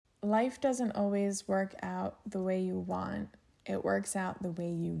life doesn't always work out the way you want. It works out the way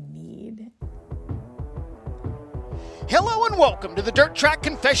you need. Hello and welcome to the Dirt Track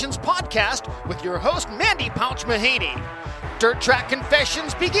Confessions podcast with your host, Mandy Pouch Mahaney. Dirt Track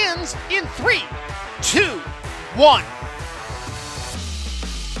Confessions begins in 3, 2, 1.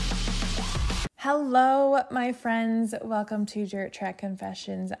 Hello, my friends. Welcome to Dirt Track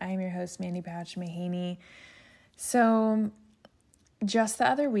Confessions. I'm your host, Mandy Pouch Mahaney. So, just the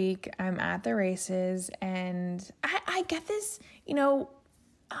other week, I'm at the races, and I get this,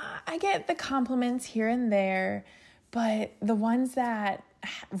 I get the compliments here and there, but the ones that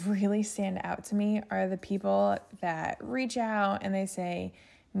really stand out to me are the people that reach out and they say,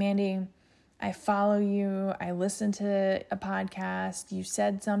 Mandy, I follow you, I listened to a podcast, you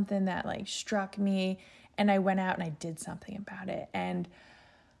said something that struck me, and I went out and I did something about it. And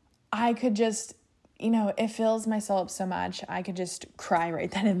I could just, it fills my soul up so much. I could just cry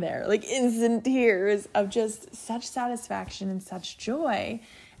right then and there, instant tears of just such satisfaction and such joy.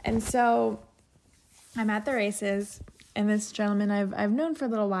 And so I'm at the races, and this gentleman I've known for a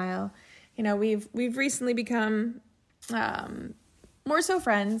little while. We've recently become more so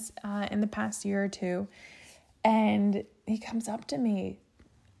friends in the past year or two. And he comes up to me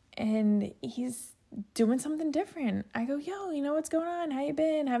and he's doing something different. I go, yo, what's going on? How you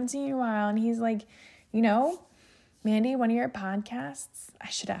been? Haven't seen you in a while. And he's like, Mandy, one of your podcasts, I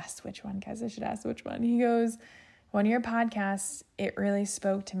should ask which one, guys. I should ask which one. He goes, one of your podcasts, it really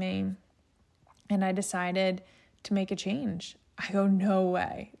spoke to me. And I decided to make a change. I go, no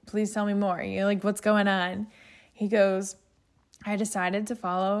way. Please tell me more. You're like, what's going on? He goes, I decided to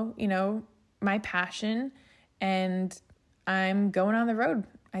follow, my passion, and I'm going on the road.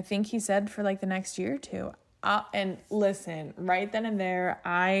 I think he said for the next year or two. And listen, right then and there,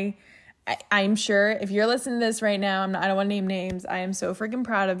 I'm sure if you're listening to this right now, I don't want to name names. I am so freaking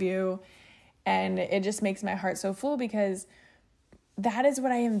proud of you. And it just makes my heart so full because that is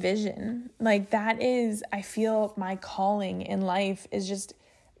what I envision. That is, I feel my calling in life is just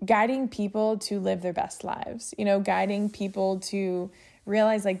guiding people to live their best lives, guiding people to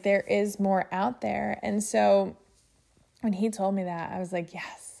realize there is more out there. And so when he told me that, I was like,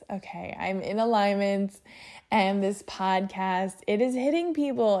 yes, okay, I'm in alignment. And this podcast, it is hitting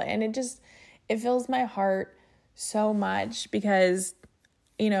people, and it fills my heart so much because,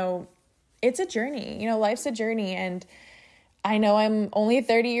 it's a journey, life's a journey. And I know I'm only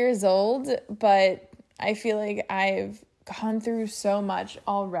 30 years old, but I feel like I've gone through so much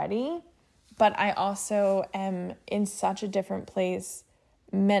already, but I also am in such a different place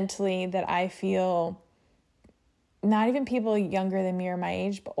mentally that I feel not even people younger than me or my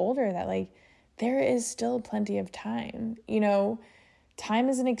age, but older, that there is still plenty of time. Time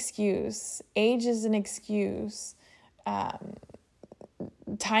is an excuse. Age is an excuse.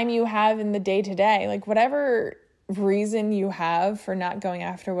 Time you have in the day to day, whatever reason you have for not going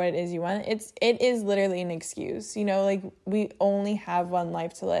after what it is you want, it is literally an excuse. We only have one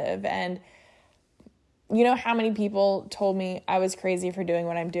life to live. And how many people told me I was crazy for doing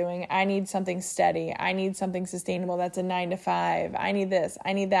what I'm doing? I need something steady. I need something sustainable. That's a 9 to 5. I need this.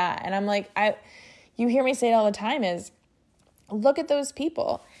 I need that. And I'm like, you hear me say it all the time is, look at those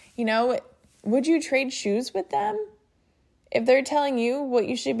people. Would you trade shoes with them? If they're telling you what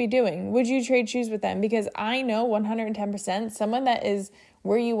you should be doing, would you trade shoes with them? Because I know 110% someone that is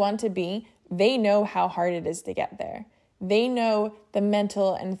where you want to be, they know how hard it is to get there. They know the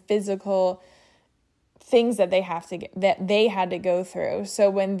mental and physical things that they had to go through. So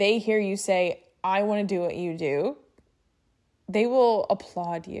when they hear you say, I want to do what you do, they will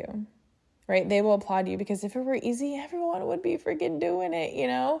applaud you, right? They will applaud you because if it were easy, everyone would be freaking doing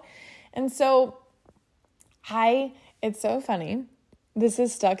it, And so it's so funny. This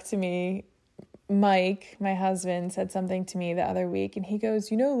has stuck to me. Mike, my husband, said something to me the other week, and he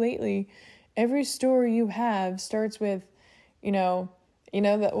goes, lately, every story you have starts with,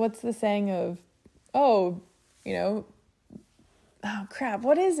 what's the saying of, oh crap,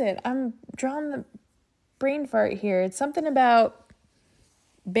 what is it? I'm drawing the brain fart here. It's something about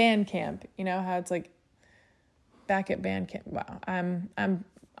band camp. How it's back at band camp. Wow,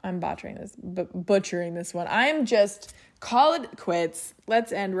 I'm butchering this one. I'm just call it quits.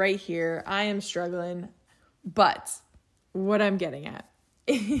 Let's end right here. I am struggling, but what I'm getting at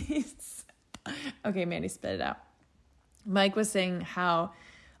is okay. Mandy, spit it out. Mike was saying how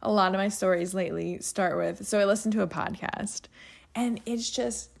a lot of my stories lately start with, so I listened to a podcast, and it's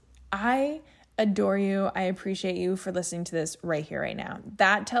just, I adore you. I appreciate you for listening to this right here, right now.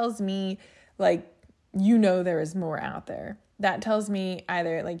 That tells me there is more out there. That tells me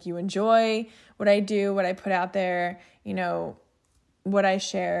either you enjoy what I do, what I put out there, what I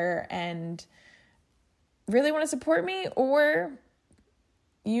share and really want to support me, or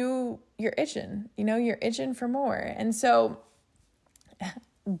you're itching, you're itching for more. And so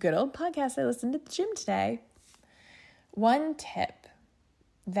good old podcast I listened at the gym today. One tip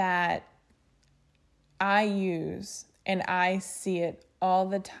that I use, and I see it all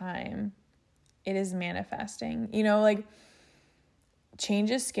the time, it is manifesting. Like,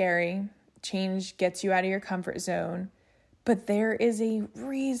 change is scary. Change gets you out of your comfort zone. But there is a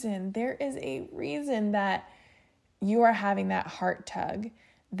reason that you are having that heart tug,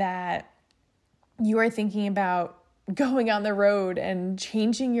 that you are thinking about going on the road and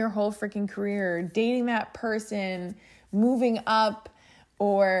changing your whole freaking career, dating that person, moving up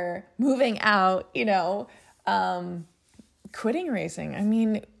or moving out, quitting racing. I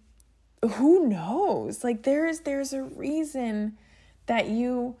mean, who knows? Like, there's a reason that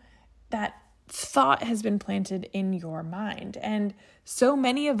that thought has been planted in your mind. And so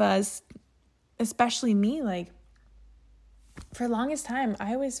many of us, especially me, like, for the longest time,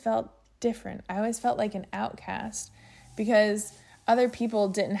 I always felt different. I always felt like an outcast because other people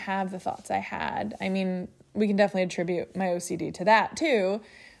didn't have the thoughts I had. I mean, we can definitely attribute my OCD to that too,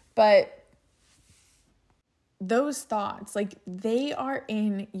 but those thoughts, like, they are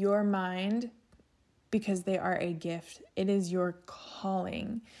in your mind because they are a gift. It is your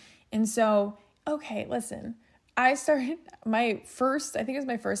calling. And so, okay, listen, I started I think it was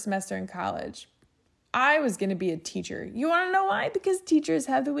my first semester in college. I was going to be a teacher. You want to know why? Because teachers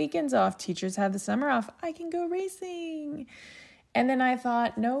have the weekends off. Teachers have the summer off. I can go racing. And then I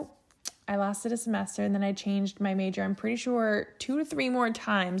thought, nope, I lasted a semester, and then I changed my major, I'm pretty sure 2 to 3 more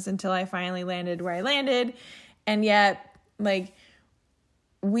times until I finally landed where I landed. And yet, like,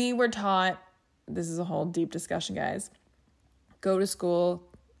 we were taught, this is a whole deep discussion, guys, go to school,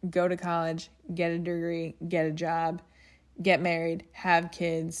 go to college, get a degree, get a job, get married, have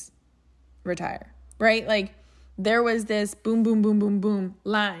kids, retire, right? Like, there was this boom, boom, boom, boom, boom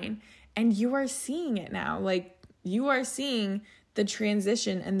line, and you are seeing it now. Like, you are seeing the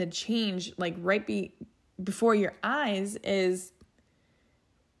transition and the change, like, right before your eyes. Is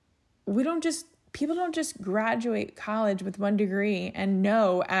people don't just graduate college with 1 degree and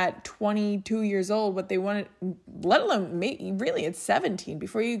know at 22 years old what they want to, let alone really it's 17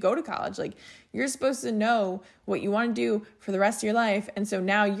 before you go to college. Like, you're supposed to know what you want to do for the rest of your life. And so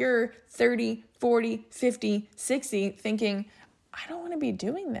now you're 30, 40, 50, 60 thinking, I don't want to be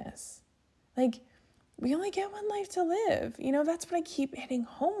doing this. Like, we only get one life to live. That's what I keep hitting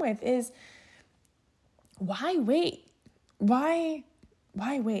home with is, why wait? Why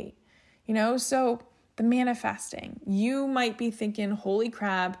wait? So the manifesting, you might be thinking, holy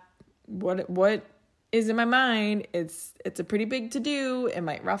crap, what is in my mind? It's a pretty big to do. It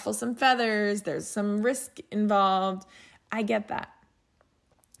might ruffle some feathers. There's some risk involved. I get that.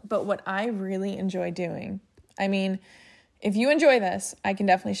 But what I really enjoy doing, I mean, if you enjoy this, I can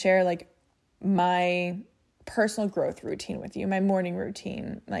definitely share, like, my personal growth routine with you, my morning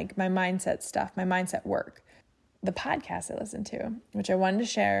routine, like my mindset stuff, my mindset work, the podcast I listen to, which I wanted to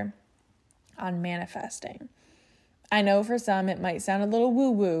share on manifesting. I know for some it might sound a little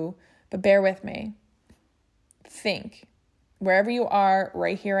woo-woo, but bear with me. Think, wherever you are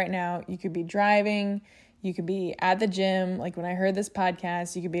right here, right now, you could be driving, you could be at the gym, like when I heard this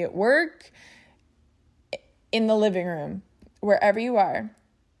podcast, you could be at work, in the living room, wherever you are.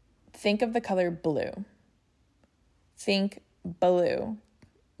 Think of the color blue. Think blue.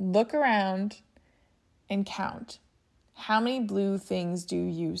 Look around and count. How many blue things do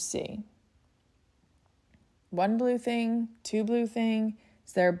you see? 1 blue thing, 2 blue thing.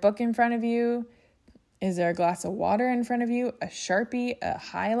 Is there a book in front of you? Is there a glass of water in front of you? A Sharpie, a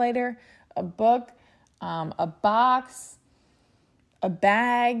highlighter, a book, a box, a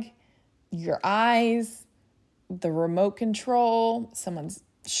bag, your eyes, the remote control, someone's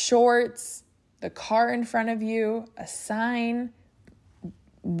shorts, the car in front of you, a sign.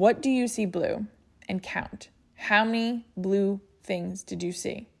 What do you see blue? And count. How many blue things did you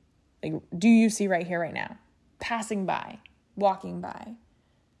see? Like, do you see right here, right now? Passing by, walking by,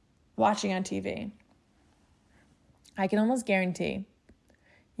 watching on TV. I can almost guarantee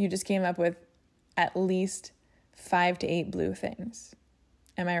you just came up with at least 5 to 8 blue things.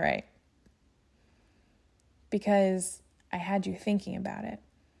 Am I right? Because I had you thinking about it.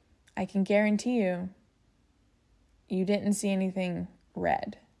 I can guarantee you didn't see anything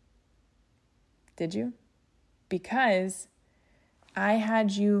red. Did you? Because I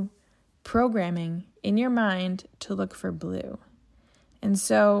had you programming in your mind to look for blue. And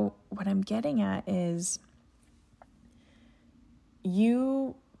so what I'm getting at is,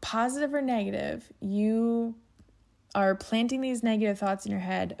 you, positive or negative, you are planting these negative thoughts in your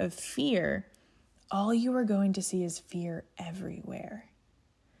head of fear, all you are going to see is fear everywhere.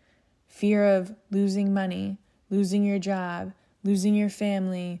 Fear of losing money, losing your job, losing your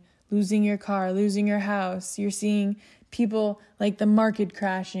family, losing your car, losing your house. You're seeing people like the market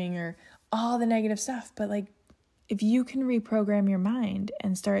crashing or all the negative stuff. But like, if you can reprogram your mind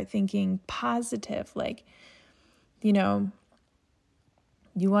and start thinking positive, like, you know,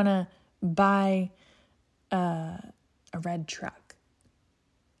 you want to buy a red truck.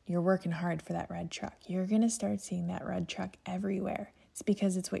 You're working hard for that red truck. You're going to start seeing that red truck everywhere. It's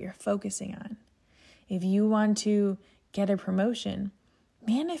because it's what you're focusing on. If you want to get a promotion,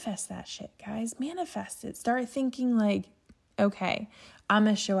 manifest that shit, guys. Manifest it. Start thinking like, okay, I'm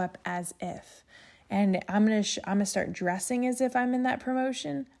going to show up as if. And I'm going to start dressing as if I'm in that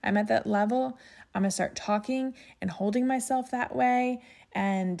promotion. I'm at that level. I'm going to start talking and holding myself that way.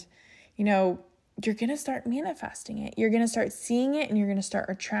 And, you know, you're going to start manifesting it. You're going to start seeing it and you're going to start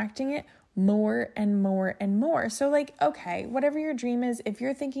attracting it more and more and more. So like, okay, whatever your dream is, if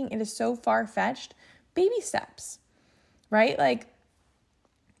you're thinking it is so far-fetched, baby steps, right? Like,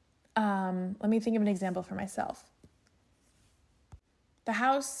 let me think of an example for myself. The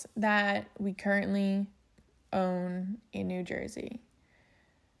house that we currently own in New Jersey,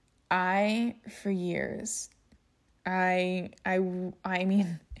 for years, I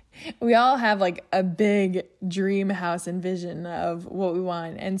mean, we all have like a big dream house and vision of what we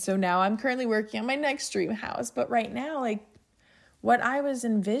want. And so now I'm currently working on my next dream house. But right now, like what I was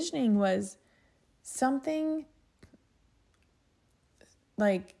envisioning was something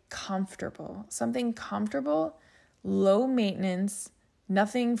like comfortable, low maintenance,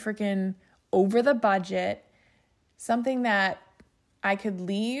 nothing freaking over the budget, something that I could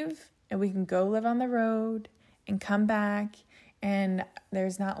leave and we can go live on the road and come back. And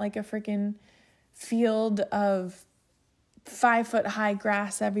there's not like a freaking field of 5-foot high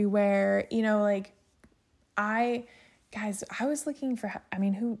grass everywhere. You know, like I was looking for, I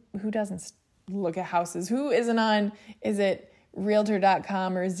mean, who doesn't look at houses? Who isn't on, is it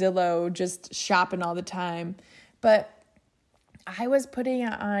realtor.com or Zillow just shopping all the time? But I was putting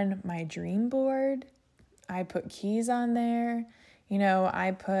it on my dream board. I put keys on there. You know,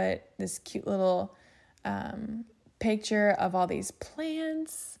 I put this cute little picture of all these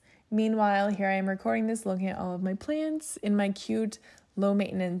plants. Meanwhile, here I am recording this, looking at all of my plants in my cute,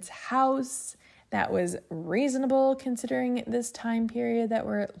 low-maintenance house that was reasonable considering this time period that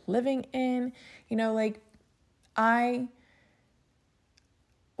we're living in. You know, like, I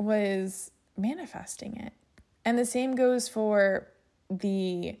was manifesting it. And the same goes for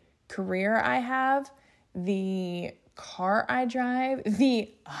the career I have, the car I drive, the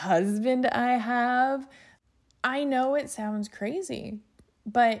husband I have. I know it sounds crazy,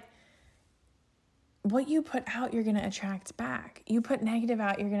 but what you put out, you're going to attract back. You put negative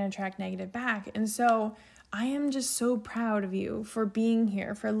out, you're going to attract negative back. And so I am just so proud of you for being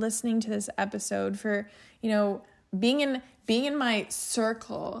here, for listening to this episode, for, you know, being in my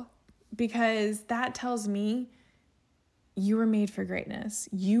circle, because that tells me you were made for greatness.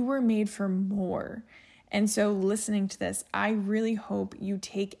 You were made for more. And so listening to this, I really hope you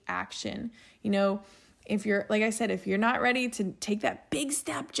take action. You know, if you're, like I said, if you're not ready to take that big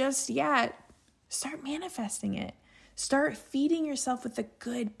step just yet, start manifesting it. Start feeding yourself with the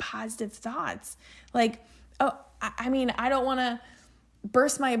good, positive thoughts. Like, oh, I mean, I don't want to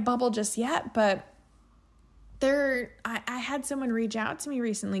burst my bubble just yet, but I had someone reach out to me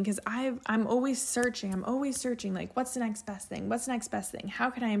recently because I'm always searching. Like, what's the next best thing? What's the next best thing? How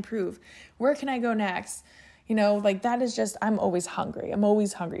can I improve? Where can I go next? You know, like that is just, I'm always hungry. I'm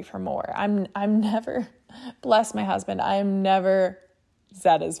always hungry for more. I'm never, bless my husband, I am never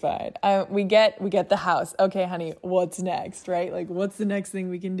satisfied. We get the house. Okay, honey, what's next, right? Like, what's the next thing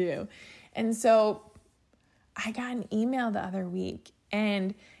we can do? And so I got an email the other week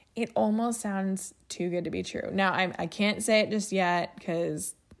and it almost sounds too good to be true. Now, I can't say it just yet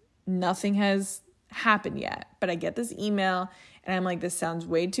because nothing has happened yet. But I get this email and I'm like, this sounds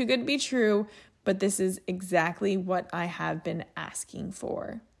way too good to be true. But this is exactly what I have been asking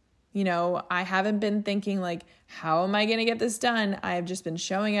for. You know, I haven't been thinking like, how am I going to get this done? I have just been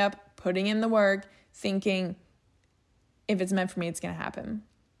showing up, putting in the work, thinking if it's meant for me, it's going to happen.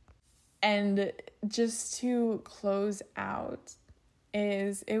 And just to close out,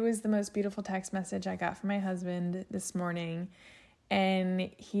 it was the most beautiful text message I got from my husband this morning.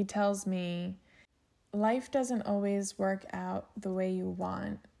 And he tells me, life doesn't always work out the way you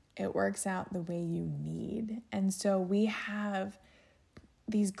want. It works out the way you need. And so we have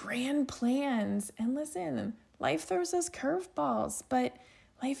these grand plans. And listen, life throws us curveballs, but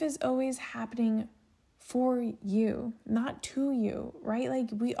life is always happening for you, not to you, right? Like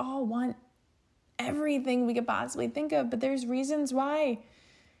we all want everything we could possibly think of, but there's reasons why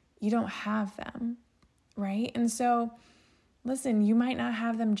you don't have them, right? And so, listen, you might not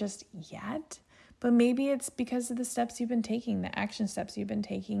have them just yet, but maybe it's because of the steps you've been taking, the action steps you've been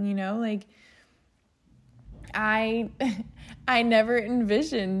taking, you know, like I never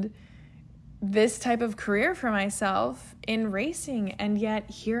envisioned this type of career for myself in racing. And yet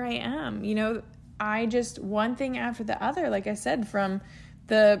here I am, you know, I just one thing after the other, like I said, from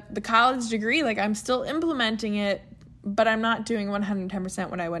the college degree, like I'm still implementing it, but I'm not doing 110%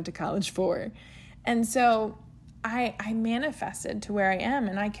 what I went to college for. And so I manifested to where I am,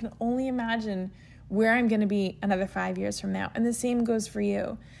 and I can only imagine where I'm going to be another 5 years from now. And the same goes for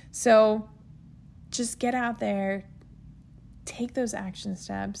you. So just get out there, take those action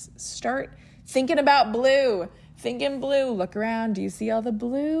steps, start thinking about blue, thinking blue, look around. Do you see all the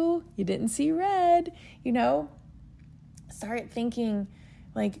blue? You didn't see red, you know? Start thinking,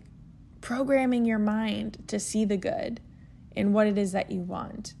 like programming your mind to see the good in what it is that you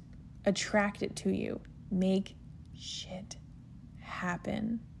want. Attract it to you. Make shit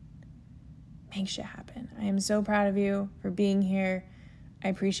happen. Make shit happen. I am so proud of you for being here. I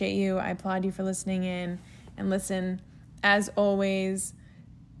appreciate you. I applaud you for listening in. And listen, as always,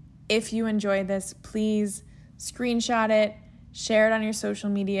 if you enjoyed this, please screenshot it, share it on your social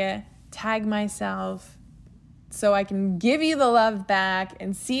media, tag myself so I can give you the love back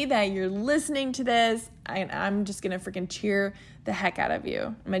and see that you're listening to this. I'm just going to freaking cheer the heck out of you.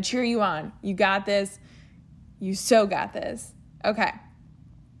 I'm going to cheer you on. You got this. You so got this. Okay.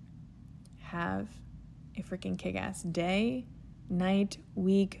 Have a freaking kick-ass day, night,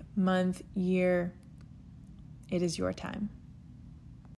 week, month, year. It is your time.